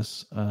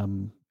this.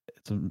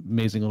 It's an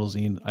amazing little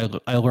zine.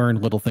 I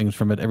learn little things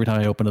from it every time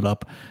I open it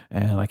up,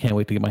 and I can't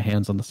wait to get my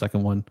hands on the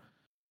second one.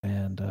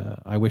 And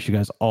I wish you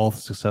guys all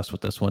success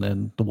with this one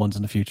and the ones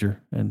in the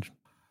future. And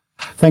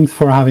thanks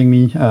for having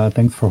me.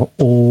 Thanks for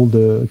all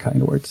the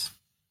kind words.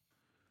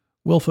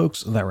 Well,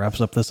 folks, that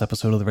wraps up this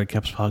episode of the Red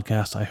Caps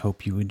podcast. I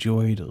hope you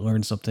enjoyed,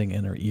 learned something,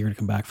 and are eager to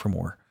come back for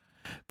more.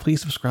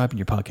 Please subscribe in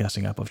your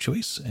podcasting app of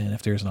choice, and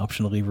if there's an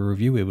option to leave a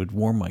review, it would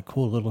warm my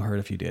cool little heart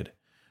if you did.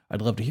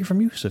 I'd love to hear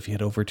from you, so if you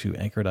head over to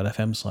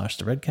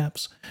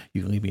anchor.fm/theredcaps,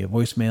 you can leave me a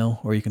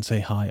voicemail, or you can say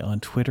hi on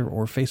Twitter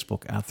or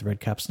Facebook at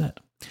theredcapsnet.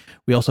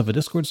 We also have a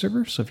Discord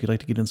server, so if you'd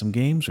like to get in some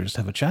games or just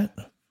have a chat,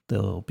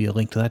 there'll be a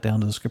link to that down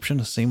in the description,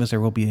 the same as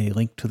there will be a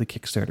link to the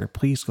Kickstarter.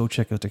 Please go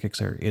check out the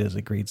Kickstarter. It is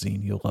a great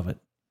zine. You'll love it.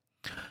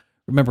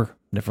 Remember,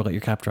 never let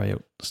your cap dry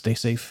out. Stay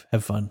safe,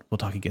 have fun. We'll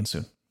talk again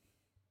soon.